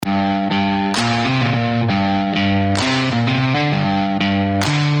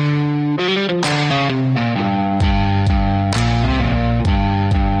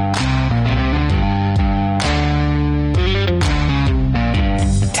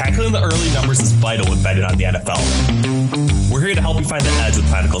Tackling the early numbers is vital when betting on the NFL. We're here to help you find the edge with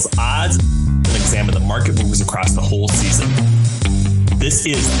Pinnacle's odds and examine the market moves across the whole season. This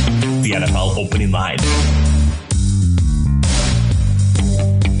is the NFL Opening Line.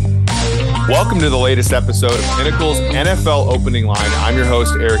 Welcome to the latest episode of Pinnacle's NFL Opening Line. I'm your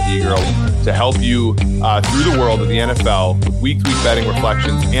host, Eric Eagerl, to help you through the world of the NFL with week-to-week betting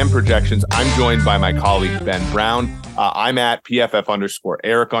reflections and projections. I'm joined by my colleague, Ben Brown. I'm at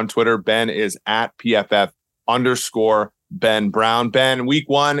PFF_Eric on Twitter. Ben is at PFF_Ben Brown. Ben, week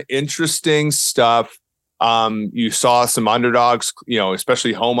one, interesting stuff. You saw some underdogs,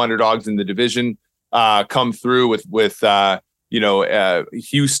 especially home underdogs in the division come through with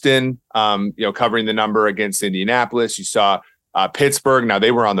Houston, covering the number against Indianapolis. You saw Pittsburgh. Now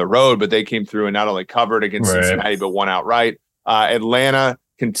they were on the road, but they came through and not only covered against Cincinnati, but won outright. Atlanta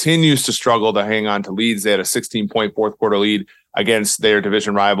continues to struggle to hang on to leads. They had a 16-point fourth quarter lead against their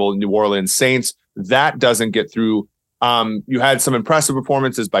division rival, New Orleans Saints. That doesn't get through. You had some impressive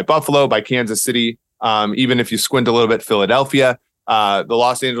performances by Buffalo, by Kansas City. Even if you squint a little bit, Philadelphia, the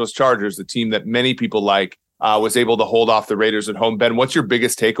Los Angeles Chargers, the team that many people like, was able to hold off the Raiders at home. Ben, what's your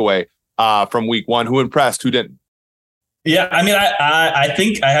biggest takeaway from week one? Who impressed? Who didn't? Yeah, I mean, I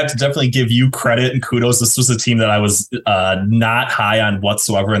think I have to definitely give you credit and kudos. This was a team that I was not high on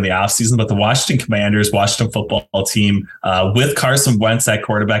whatsoever in the offseason, but the Washington Commanders, Washington football team, with Carson Wentz at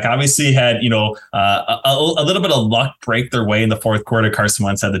quarterback, obviously had, a little bit of luck break their way in the fourth quarter. Carson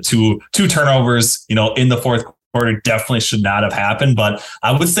Wentz had the two turnovers, in the fourth quarter. Definitely should not have happened, but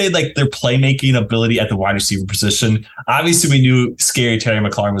I would say like their playmaking ability at the wide receiver position. Obviously, we knew scary Terry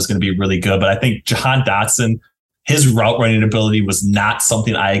McLaurin was going to be really good, but I think Jahan Dotson, his route running ability was not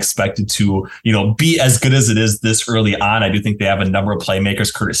something I expected to, be as good as it is this early on. I do think they have a number of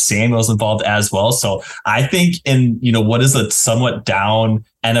playmakers. Curtis Samuel's involved as well. So I think in, what is a somewhat down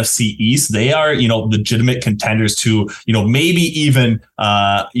NFC East, they are, legitimate contenders to, maybe even,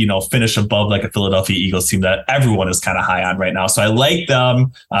 finish above like a Philadelphia Eagles team that everyone is kind of high on right now. So I like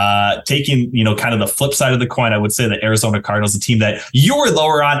them taking, kind of the flip side of the coin. I would say the Arizona Cardinals, a team that you were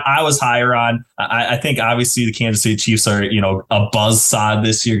lower on, I was higher on. I think obviously the Kansas City Chiefs are, a buzzsaw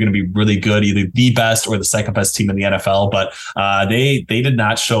this year, going to be really good, either the best or the second best team in the NFL. But they did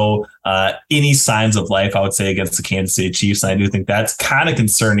not show any signs of life, I would say, against the Kansas City Chiefs. And I do think that's kind of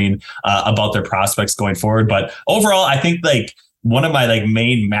concerning about their prospects going forward. But overall, I think like one of my like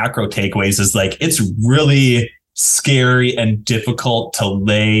main macro takeaways is like it's really scary and difficult to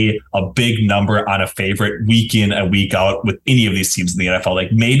lay a big number on a favorite week in and week out with any of these teams in the NFL.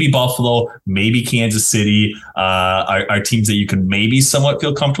 Like maybe Buffalo, maybe Kansas City are teams that you can maybe somewhat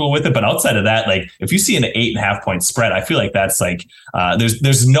feel comfortable with it. But outside of that, like if you see an 8.5 point spread, I feel like that's like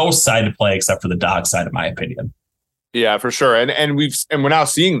there's no side to play except for the dog side, in my opinion. Yeah, for sure. And we're now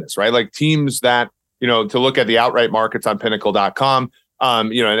seeing this, right? Like teams that, to look at the outright markets on pinnacle.com,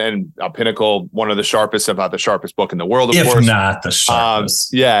 and Pinnacle, one of the sharpest, about the sharpest book in the world, of course. If not the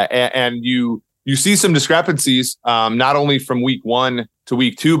sharpest. And you see some discrepancies, not only from week one to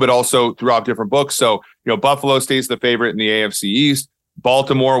week two, but also throughout different books. So, Buffalo stays the favorite in the AFC East.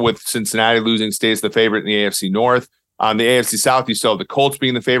 Baltimore, with Cincinnati losing, stays the favorite in the AFC North. The AFC South, you still have the Colts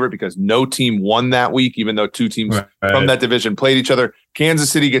being the favorite because no team won that week, even though two teams from that division played each other. Kansas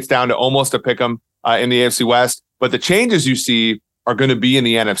City gets down to almost a pick'em in the AFC West. But the changes you see are going to be in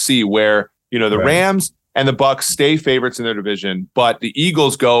the NFC, where, the Rams and the Bucs stay favorites in their division, but the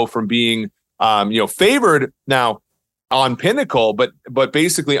Eagles go from being, favored now on Pinnacle, but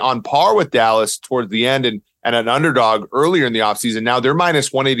basically on par with Dallas towards the end and an underdog earlier in the offseason. Now they're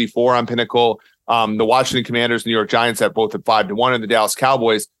minus 184 on Pinnacle. The Washington Commanders, New York Giants at both at 5-1, and the Dallas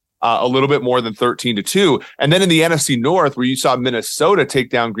Cowboys a little bit more than 13-2. And then in the NFC North, where you saw Minnesota take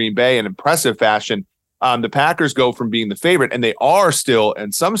down Green Bay in impressive fashion, the Packers go from being the favorite, and they are still,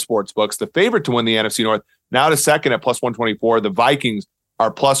 in some sports books, the favorite to win the NFC North, now to second at plus 124. The Vikings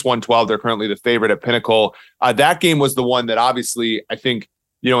are plus 112. They're currently the favorite at Pinnacle. That game was the one that obviously, I think,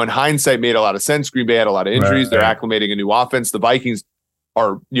 in hindsight made a lot of sense. Green Bay had a lot of injuries. They're acclimating a new offense. The Vikings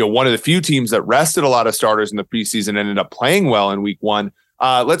are, one of the few teams that rested a lot of starters in the preseason and ended up playing well in week one.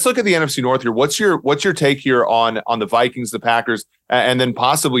 Let's look at the NFC North here. What's your take here on the Vikings, the Packers, and then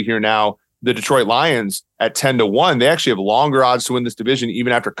possibly here now the Detroit Lions at 10-1? They actually have longer odds to win this division,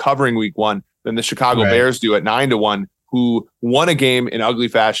 even after covering week one, than the Chicago Bears do at 9-1, who won a game in ugly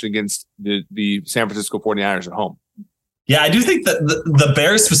fashion against the San Francisco 49ers at home. Yeah, I do think that the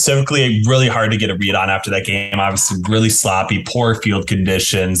Bears specifically really hard to get a read on after that game. Obviously, really sloppy, poor field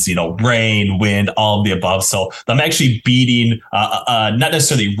conditions, rain, wind, all of the above. So them actually beating not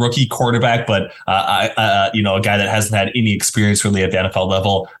necessarily rookie quarterback, but a guy that hasn't had any experience really at the NFL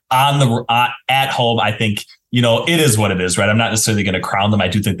level on the at home. I think it is what it is, right? I'm not necessarily going to crown them. I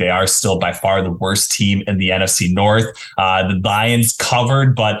do think they are still by far the worst team in the NFC North. The Lions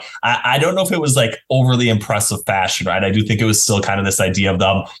covered, but I don't know if it was like overly impressive fashion, right? I do think it was still kind of this idea of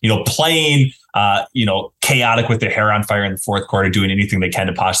them, playing chaotic with their hair on fire in the fourth quarter, doing anything they can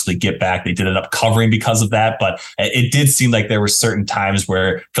to possibly get back. They did end up covering because of that, but it did seem like there were certain times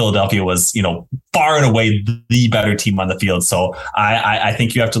where Philadelphia was, far and away the better team on the field. So I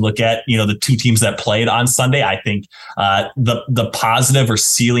think you have to look at, the two teams that played on Sunday. I think the positive or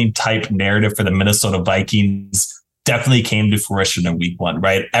ceiling type narrative for the Minnesota Vikings definitely came to fruition in week one,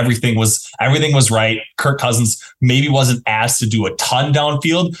 right? Everything was right. Kirk Cousins maybe wasn't asked to do a ton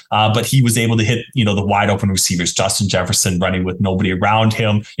downfield, but he was able to hit, the wide open receivers, Justin Jefferson running with nobody around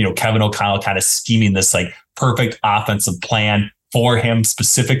him, Kevin O'Connell kind of scheming this like perfect offensive plan for him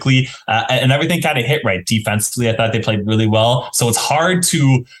specifically, and everything kind of hit right defensively. I thought they played really well. So it's hard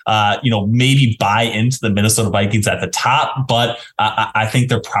to, maybe buy into the Minnesota Vikings at the top, but I think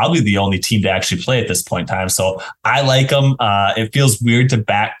they're probably the only team to actually play at this point in time. So I like them. It feels weird to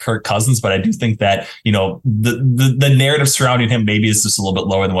back Kirk Cousins, but I do think that, the narrative surrounding him maybe is just a little bit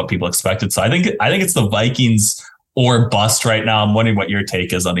lower than what people expected. So I think it's the Vikings or bust right now. I'm wondering what your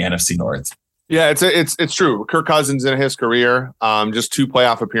take is on the NFC North. Yeah, it's true. Kirk Cousins in his career, just 2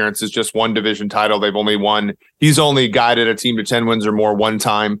 playoff appearances, just 1 division title. They've only won. He's only guided a team to 10 wins or more 1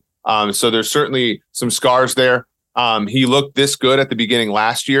 time. So there's certainly some scars there. He looked this good at the beginning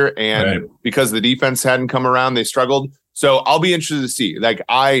last year, and because the defense hadn't come around, they struggled. So I'll be interested to see. Like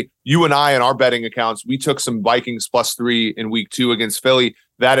you and I in our betting accounts, we took some Vikings +3 in week 2 against Philly.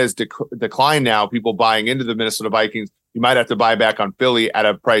 That has declined now. People buying into the Minnesota Vikings. You might have to buy back on Philly at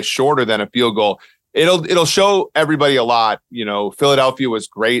a price shorter than a field goal. It'll show everybody a lot. Philadelphia was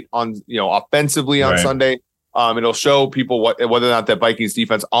great on, offensively on Sunday. It'll show people whether or not that Vikings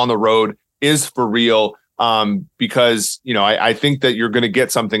defense on the road is for real. Because, I think that you're going to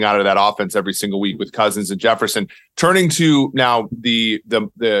get something out of that offense every single week with Cousins and Jefferson. Turning to now the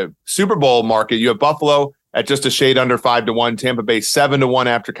Super Bowl market, you have Buffalo at just a shade under 5-1, Tampa Bay 7-1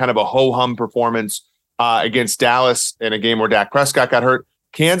 after kind of a ho-hum performance against Dallas in a game where Dak Prescott got hurt.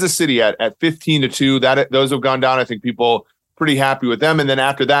 Kansas City at 15-2. Those have gone down. I think people pretty happy with them. And then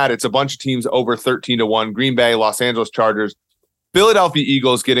after that, it's a bunch of teams over 13-1. Green Bay, Los Angeles Chargers, Philadelphia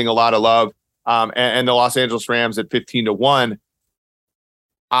Eagles getting a lot of love, and the Los Angeles Rams at 15-1. When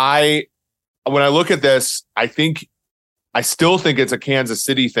I look at this, I still think it's a Kansas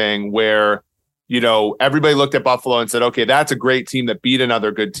City thing where, everybody looked at Buffalo and said, okay, that's a great team that beat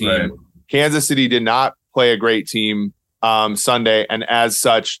another good team. Right. Kansas City did not play a great team Sunday, and as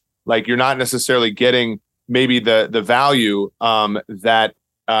such, like you're not necessarily getting maybe the value that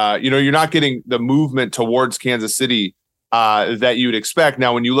you're not getting the movement towards Kansas City that you'd expect.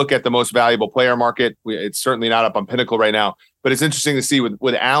 Now, when you look at the most valuable player market, it's certainly not up on Pinnacle right now, but it's interesting to see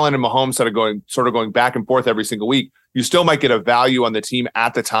with Allen and Mahomes sort of going back and forth every single week. You still might get a value on the team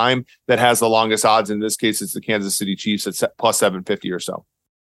at the time that has the longest odds. In this case, it's the Kansas City Chiefs at plus 750 or so.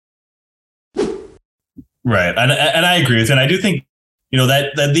 Right. And I agree with you. And I do think,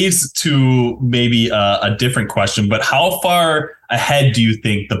 that leads to maybe a different question, but how far ahead do you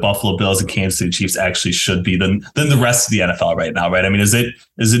think the Buffalo Bills and Kansas City Chiefs actually should be than the rest of the NFL right now? Right. I mean, is it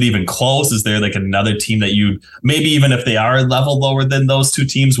even close? Is there like another team that you maybe, even if they are a level lower than those two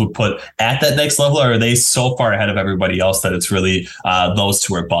teams, would put at that next level? Or are they so far ahead of everybody else that it's really those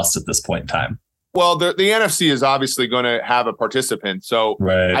two are bust at this point in time? Well, the NFC is obviously going to have a participant. So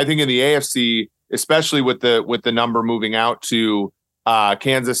I think in the AFC, especially with the number moving out to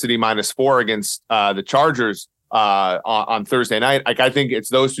Kansas City -4 against the Chargers on Thursday night, I think it's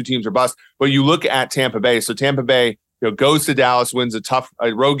those two teams are bust. But you look at Tampa Bay. So Tampa Bay goes to Dallas, wins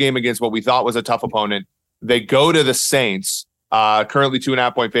a road game against what we thought was a tough opponent. They go to the Saints, currently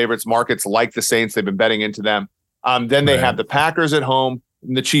 2.5-point favorites. Markets like the Saints. They've been betting into them. Then they have the Packers at home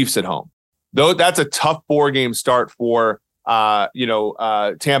and the Chiefs at home. Though that's a tough 4-game start for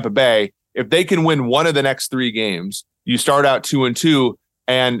Tampa Bay. If they can win one of the next 3 games, you start out 2-2,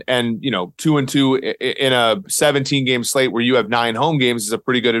 and 2-2 in a 17-game slate where you have 9 home games is a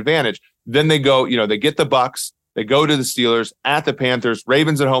pretty good advantage. Then they go, they get the Bucks, they go to the Steelers, at the Panthers,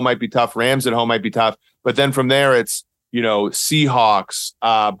 Ravens at home might be tough, Rams at home might be tough, but then from there it's Seahawks,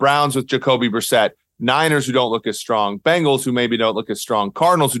 Browns with Jacoby Brissett, Niners who don't look as strong, Bengals who maybe don't look as strong,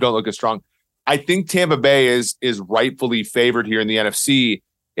 Cardinals who don't look as strong. I think Tampa Bay is rightfully favored here in the NFC,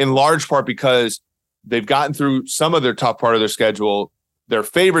 in large part because they've gotten through some of their tough part of their schedule. They're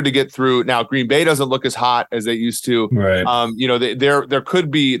favored to get through. Now, Green Bay doesn't look as hot as they used to. Right. There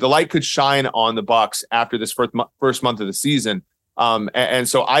could be, the light could shine on the Bucs after this first month of the season. And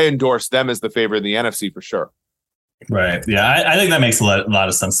so I endorse them as the favorite in the NFC for sure. Right. Yeah, I think that makes a lot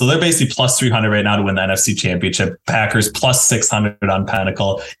of sense. So they're basically plus 300 right now to win the NFC Championship. Packers plus 600 on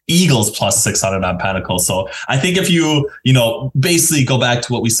Pinnacle. Eagles plus 600 on Pinnacle. So I think if you basically go back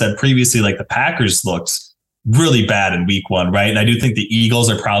to what we said previously, like the Packers looked really bad in week one, right? And I do think the Eagles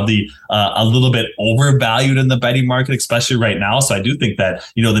are probably a little bit overvalued in the betting market, especially right now. So I do think that,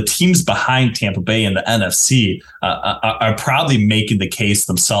 the teams behind Tampa Bay in the NFC are probably making the case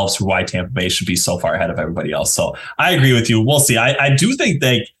themselves for why Tampa Bay should be so far ahead of everybody else. So I agree with you. We'll see. I do think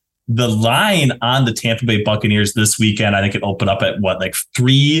that the line on the Tampa Bay Buccaneers this weekend, I think it opened up at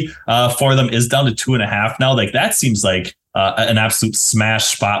 3 for them, is down to 2.5 now. Like that seems like an absolute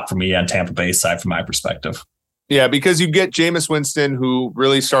smash spot for me on Tampa Bay side from my perspective. Yeah, because you get Jameis Winston, who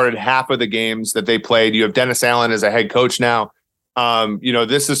really started half of the games that they played. You have Dennis Allen as a head coach now.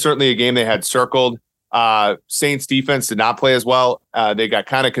 This is certainly a game they had circled. Saints defense did not play as well. They got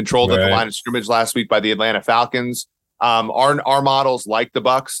kind of controlled at the line of scrimmage last week by the Atlanta Falcons. Our models like the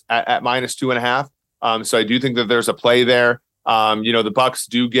Bucs at minus 2.5. So I do think that there's a play there. The Bucs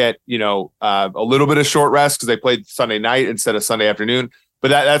do get, a little bit of short rest because they played Sunday night instead of Sunday afternoon. But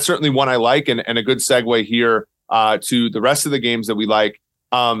that's certainly one I like, and a good segue here to the rest of the games that we like.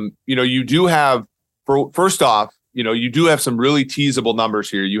 You do have, first off, you do have some really teasable numbers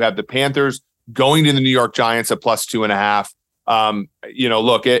here. You have the Panthers going to the New York Giants at plus 2.5.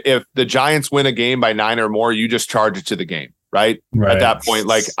 Look, if the Giants win a game by 9 or more, you just charge it to the game, right? At that point,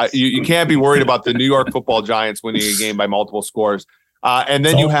 you can't be worried about the New York Football Giants winning a game by multiple scores. And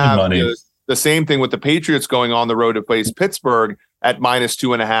then you have the same thing with the Patriots going on the road to face Pittsburgh at minus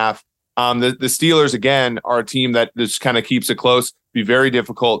 2.5. The Steelers, again, are a team that just kind of keeps it close, be very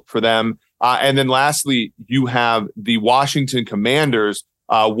difficult for them. And then lastly, you have the Washington Commanders,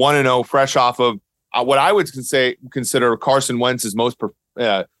 1-0, fresh off of what I would consider Carson Wentz's most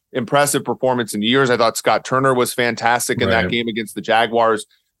impressive performance in years. I thought Scott Turner was fantastic in that game against the Jaguars.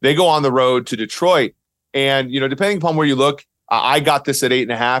 They go on the road to Detroit. And, depending upon where you look, I got this at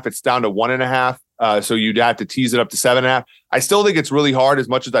 8.5. It's down to 1.5. So you'd have to tease it up to 7.5. I still think it's really hard, as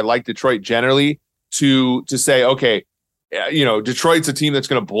much as I like Detroit generally, to say, okay, Detroit's a team that's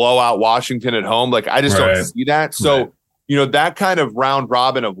going to blow out Washington at home. Like, I just don't see that. So, that kind of round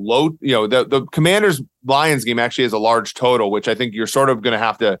robin of low, the Commanders Lions game actually has a large total, which I think you're sort of going to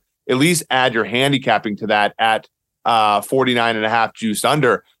have to at least add your handicapping to that at 49.5 juiced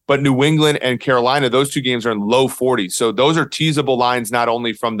under. But New England and Carolina, those two games are in low 40s. So those are teasable lines, not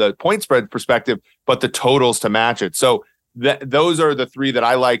only from the point spread perspective, but the totals to match it. So those are the three that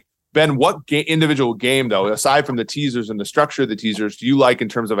I like. Ben, what individual game, though, aside from the teasers and the structure of the teasers, do you like in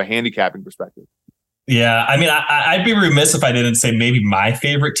terms of a handicapping perspective? Yeah, I mean, I'd be remiss if I didn't say maybe my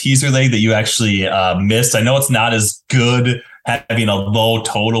favorite teaser leg that you actually missed. I know it's not as good having a low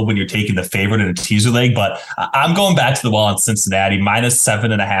total when you're taking the favorite in a teaser leg, but I'm going back to the wall in Cincinnati, minus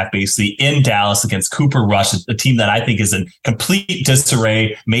 7.5, basically in Dallas against Cooper Rush, a team that I think is in complete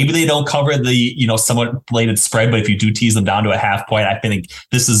disarray. Maybe they don't cover the, somewhat blatant spread, but if you do tease them down to a half point, I think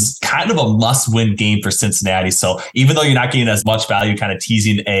this is kind of a must-win game for Cincinnati. So even though you're not getting as much value kind of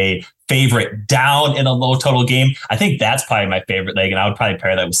teasing a favorite down in a low total game, I think that's probably my favorite leg. And I would probably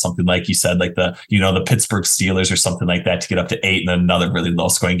pair that with something like you said, like the Pittsburgh Steelers or something like that to get up to 8 in another really low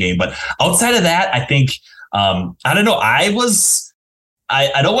scoring game. But outside of that, I think, I don't know. I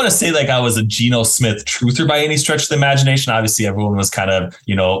don't want to say like I was a Geno Smith truther by any stretch of the imagination. Obviously everyone was kind of,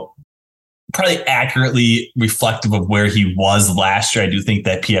 probably accurately reflective of where he was last year. I do think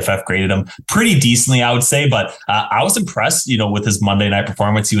that PFF graded him pretty decently, I would say, but I was impressed, with his Monday night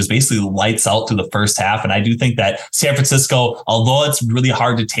performance. He was basically lights out through the first half. And I do think that San Francisco, although it's really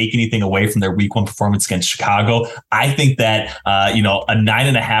hard to take anything away from their week one performance against Chicago, I think that, a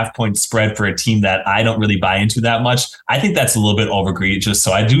 9.5 point spread for a team that I don't really buy into that much, I think that's a little bit overegregious.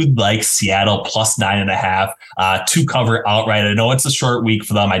 So I do like Seattle plus 9.5 to cover outright. I know it's a short week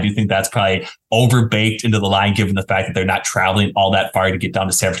for them. I do think that's probably overbaked into the line, given the fact that they're not traveling all that far to get down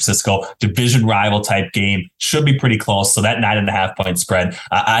to San Francisco. Division rival type game, should be pretty close. So that 9.5 point spread,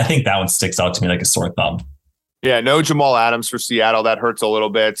 I think that one sticks out to me like a sore thumb. Yeah, no Jamal Adams for Seattle. That hurts a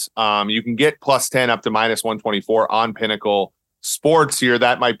little bit. You can get plus 10 up to minus 124 on Pinnacle Sports here.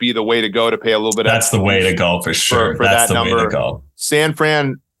 That might be the way to go to pay a little bit. That's the way to go for sure. For that's that the number. way to go. San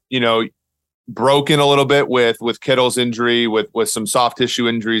Fran, broken a little bit with Kittle's injury, with some soft tissue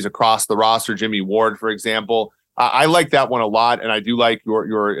injuries across the roster. Jimmy Ward, for example. I like that one a lot, and I do like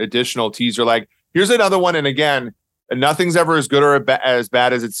your additional teaser leg. Here's another one, and again, nothing's ever as good or as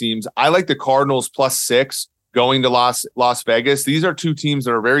bad as it seems. I like the Cardinals +6 going to Las Vegas. These are two teams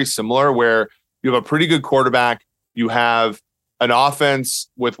that are very similar, where you have a pretty good quarterback. You have an offense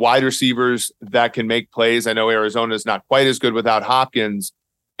with wide receivers that can make plays. I know Arizona is not quite as good without Hopkins,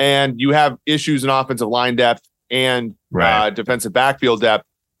 and you have issues in offensive line depth and defensive backfield depth.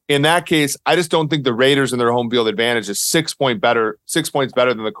 In that case, I just don't think the Raiders and their home field advantage is 6 points better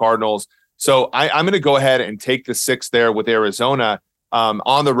than the Cardinals. So I'm going to go ahead and take the 6 there with Arizona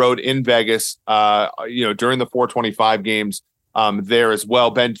on the road in Vegas, during the 425 games there as well.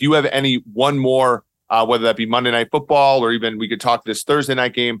 Ben, do you have one more, whether that be Monday Night Football or even we could talk this Thursday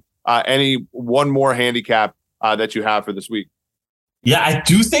night game, any one more handicap that you have for this week? Yeah, I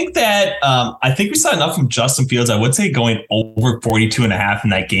do think that I think we saw enough from Justin Fields. I would say going over 42.5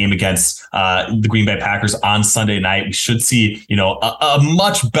 in that game against the Green Bay Packers on Sunday night. We should see, a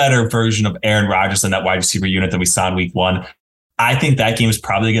much better version of Aaron Rodgers in that wide receiver unit than we saw in week 1. I think that game is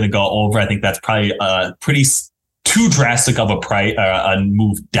probably going to go over. I think that's probably pretty too drastic of a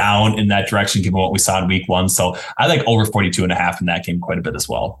move down in that direction, given what we saw in week 1. So I like over 42.5 in that game quite a bit as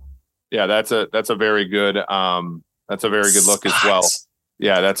well. Yeah, that's a very good that's a very good look as well.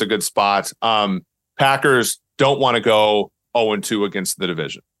 Yeah, that's a good spot. Packers don't want to go 0-2 against the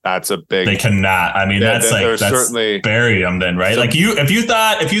division. That's a big. They cannot. I mean, that's certainly bury them then, right? Like if you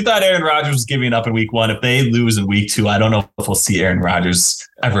thought Aaron Rodgers was giving up in week 1, if they lose in week 2, I don't know if we'll see Aaron Rodgers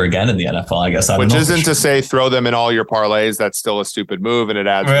ever again in the NFL. I guess which isn't to say throw them in all your parlays. That's still a stupid move, and it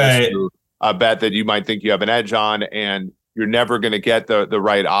adds to a bet that you might think you have an edge on, and you're never going to get the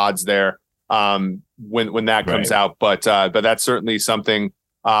right odds there. When that comes out, but that's certainly something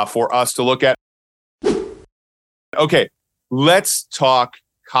for us to look at. Okay, let's talk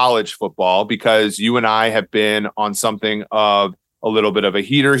college football, because you and I have been on something of a little bit of a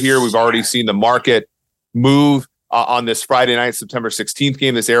heater here. We've already seen the market move on this Friday night, September 16th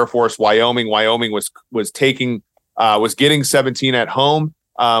game. This Air Force Wyoming was getting 17 at home.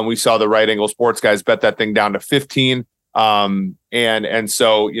 We saw the Right Angle Sports guys bet that thing down to 15. And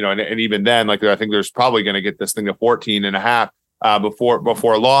so, and even then, I think there's probably going to get this thing to 14.5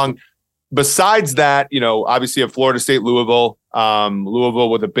 before long. Besides that, obviously at Florida State, Louisville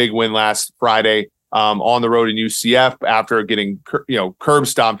with a big win last Friday, on the road in UCF after getting, curb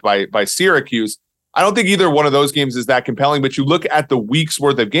stomped by Syracuse. I don't think either one of those games is that compelling, but you look at the week's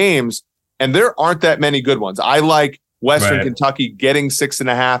worth of games and there aren't that many good ones. I like Western Kentucky getting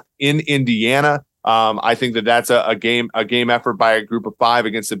 6.5 in Indiana. I think that's a game effort by a group of 5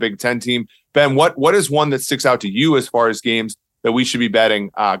 against a Big Ten team. Ben, what is one that sticks out to you as far as games that we should be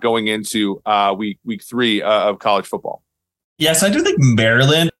betting going into week 3 of college football? Yes, I do think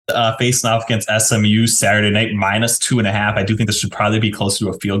Maryland facing off against SMU Saturday night -2.5. I do think this should probably be closer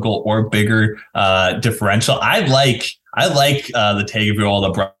to a field goal or bigger differential. I like the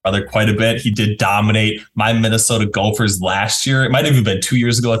Tagovailoa brother quite a bit. He did dominate my Minnesota Gophers last year. It might have even been 2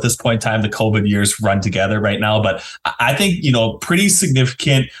 years ago at this point in time. The COVID years run together right now. But I think, pretty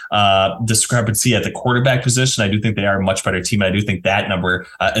significant discrepancy at the quarterback position. I do think they are a much better team. I do think that number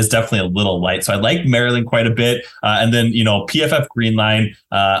is definitely a little light. So I like Maryland quite a bit. And then, PFF Green Line,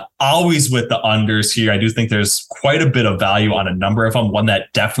 always with the unders here. I do think there's quite a bit of value on a number of them. One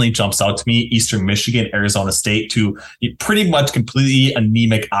that definitely jumps out to me, Eastern Michigan, Arizona State, to pretty much completely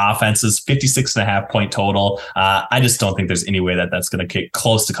anemic offenses, 56.5 point total. I just don't think there's any way that's going to get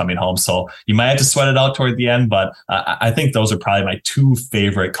close to coming home. So you might have to sweat it out toward the end, but I think those are probably my 2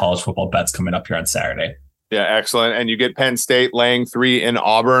 favorite college football bets coming up here on Saturday. Yeah, excellent. And you get Penn State laying 3 in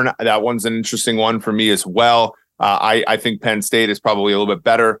Auburn. That one's an interesting one for me as well. I think Penn State is probably a little bit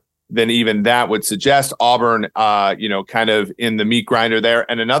better than even that would suggest. Auburn, kind of in the meat grinder there.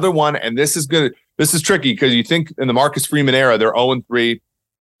 And another one, and this is good. This is tricky because you think in the Marcus Freeman era, they're 0-3.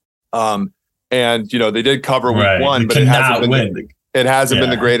 And, they did cover week 1, but it hasn't been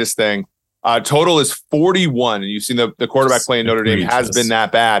the greatest thing. Total is 41. And you've seen the quarterback play in Notre Dame has been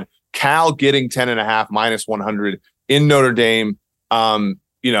that bad. Cal getting 10.5 -100 in Notre Dame.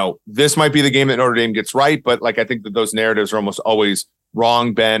 This might be the game that Notre Dame gets right, but I think that those narratives are almost always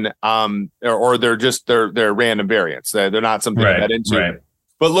wrong, Ben, or they're random variants. They're not something to bet into. Right.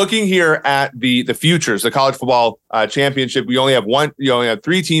 But looking here at the futures, the college football championship, we only have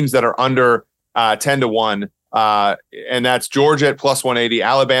 3 teams that are under 10-1, and that's Georgia at +180,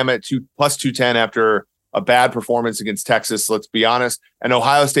 Alabama at +210 after a bad performance against Texas. Let's be honest, and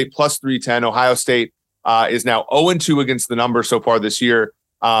Ohio State +310. Ohio State is now 0-2 against the number so far this year.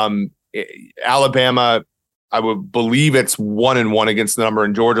 Alabama, I would believe it's 1-1 against the number,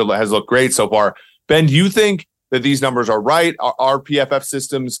 and Georgia has looked great so far. Ben, do you think that these numbers are right? Our PFF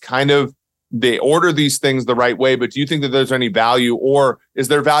systems they order these things the right way, but do you think that there's any value, or is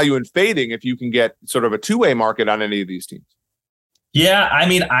there value in fading if you can get sort of a two-way market on any of these teams? Yeah, I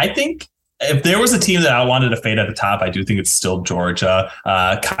mean, I think if there was a team that I wanted to fade at the top, I do think it's still Georgia.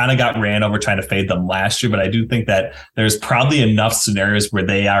 Kind of got ran over trying to fade them last year, but I do think that there's probably enough scenarios where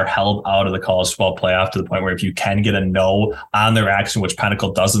they are held out of the college football playoff to the point where if you can get a no on their action, which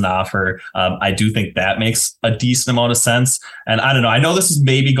Pinnacle doesn't offer, I do think that makes a decent amount of sense. And I don't know. I know this is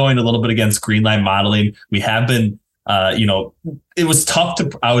maybe going a little bit against Greenline modeling. We have been it was tough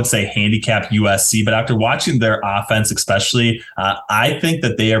to, I would say, handicap USC, but after watching their offense, especially, I think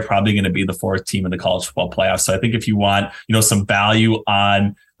that they are probably going to be the fourth team in the college football playoffs. So I think if you want, some value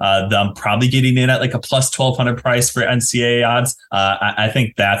on them probably getting in at like a plus 1,200 price for NCAA odds, I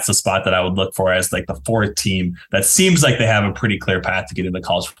think that's the spot that I would look for as like the fourth team that seems like they have a pretty clear path to get in the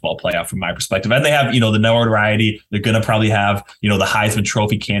college football playoff from my perspective. And they have, the notoriety. They're going to probably have, the Heisman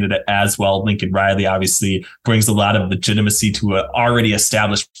Trophy candidate as well. Lincoln Riley obviously brings a lot of legitimacy to an already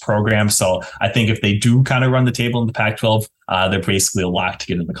established program. So I think if they do kind of run the table in the Pac-12, they're basically a lock to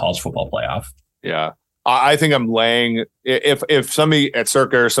get in the college football playoff. Yeah. I think I'm laying, if somebody at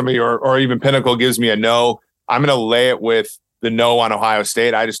Circa or somebody or even Pinnacle gives me a no, I'm going to lay it with the no on Ohio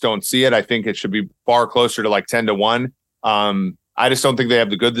State. I just don't see it. I think it should be far closer to like 10-1. I just don't think they have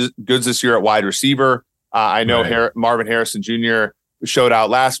the goods this year at wide receiver. I know Marvin Harrison Jr. showed out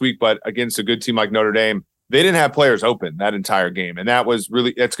last week, but against a good team like Notre Dame, they didn't have players open that entire game. And it's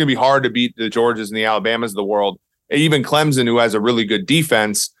going to be hard to beat the Georgias and the Alabamas of the world. Even Clemson, who has a really good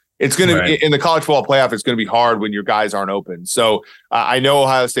defense, it's going to in the college football playoff. It's going to be hard when your guys aren't open. So I know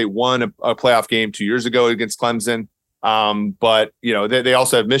Ohio State won a playoff game 2 years ago against Clemson, but they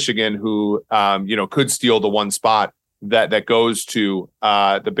also have Michigan, who could steal the one spot that goes to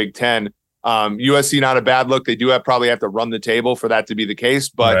the Big Ten. USC not a bad look. They do probably have to run the table for that to be the case,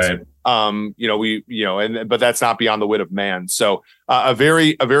 but but that's not beyond the wit of man. So a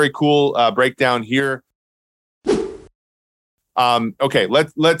very cool breakdown here. Okay,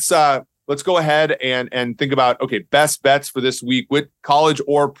 let's go ahead and think about best bets for this week with college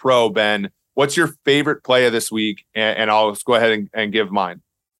or pro. Ben, what's your favorite play of this week? And I'll just go ahead and give mine.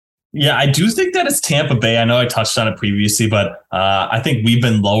 Yeah, I do think that it's Tampa Bay. I know I touched on it previously, but I think we've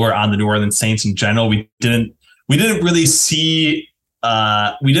been lower on the New Orleans Saints in general. We didn't really see.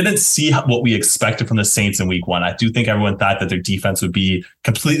 We didn't see what we expected from the Saints in week one. I do think everyone thought that their defense would be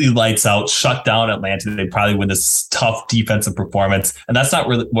completely lights out, shut down Atlanta. They'd probably win this tough defensive performance. And that's not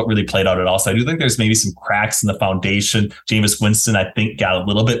really what really played out at all. So I do think there's maybe some cracks in the foundation. Jameis Winston, I think, got a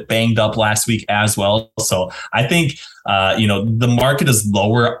little bit banged up last week as well. So I think, the market is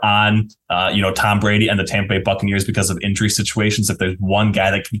lower on, Tom Brady and the Tampa Bay Buccaneers because of injury situations. If there's one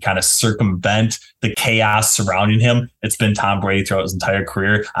guy that can kind of circumvent the chaos surrounding him, it's been Tom Brady throughout his entire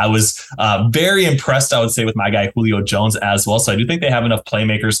career. I was very impressed, I would say, with my guy Julio Jones as well. So I do think they have enough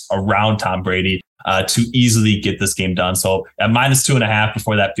playmakers around Tom Brady to easily get this game done. So at -2.5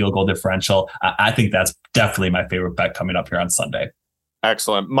 before that field goal differential, I think that's definitely my favorite bet coming up here on Sunday.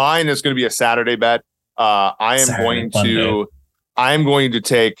 Excellent. Mine is going to be a Saturday bet. I am going to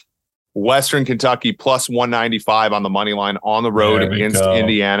take Western Kentucky plus 195 on the money line on the road against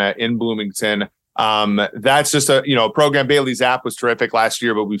Indiana in Bloomington. That's just a program. Bailey Zapp was terrific last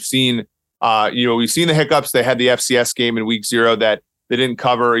year, but we've seen the hiccups. They had the FCS game in week 0 that they didn't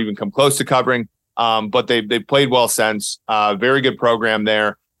cover, even come close to covering. But they played well since. Very good program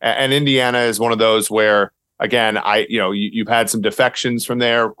there. And Indiana is one of those where, again, you've had some defections from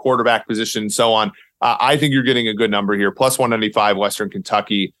their quarterback position and so on. I think you're getting a good number here. Plus 195 Western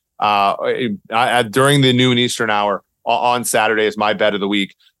Kentucky during the noon Eastern hour on Saturday is my bet of the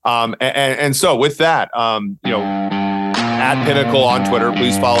week. And so with that, at Pinnacle on Twitter,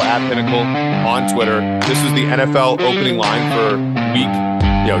 please follow at Pinnacle on Twitter. This was the NFL opening line for week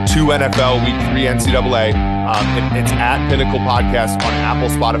 2 NFL, week 3 NCAA. It's at Pinnacle Podcast on Apple,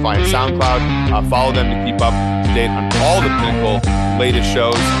 Spotify, and SoundCloud. Follow them to keep up to date on all the Pinnacle latest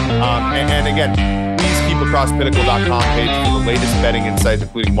shows. And again, please keep across Pinnacle.com page for the latest betting insights,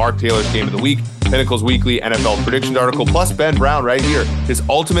 including Mark Taylor's Game of the Week, Pinnacle's weekly NFL predictions article, plus Ben Brown right here. His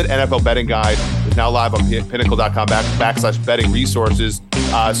ultimate NFL betting guide is now live on Pinnacle.com /betting resources.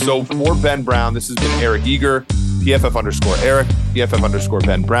 So for Ben Brown, this has been Eric Eager, PFF_Eric,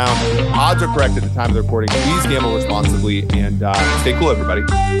 PFF_Ben Brown. Odds are correct at the time of the recording. Please gamble responsibly and stay cool, everybody.